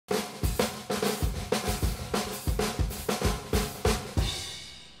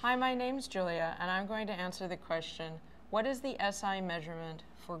Hi, my name's Julia, and I'm going to answer the question, what is the SI measurement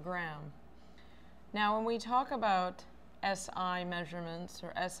for gram? Now, when we talk about SI measurements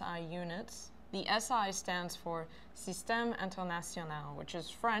or SI units, the SI stands for Système International, which is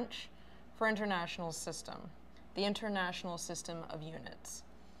French for international system, the international system of units.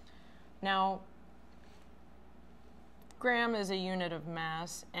 Now, gram is a unit of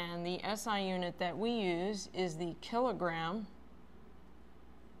mass, and the SI unit that we use is the kilogram.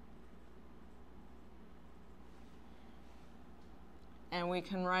 And we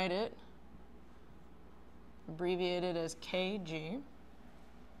can write it abbreviated as kg.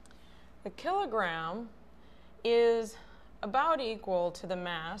 The kilogram is about equal to the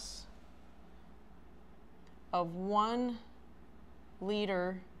mass of 1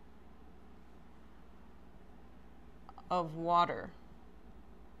 liter of water,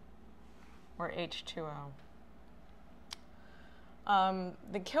 or H2O.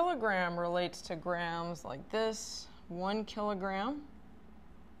 The kilogram relates to grams like this. 1 kilogram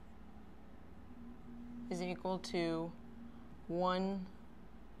is equal to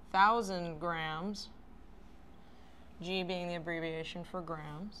 1,000 grams, G being the abbreviation for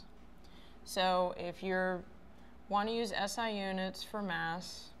grams. So if you want to use SI units for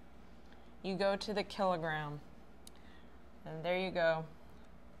mass, you go to the kilogram. And there you go.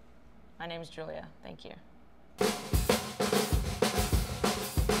 My name is Julia. Thank you.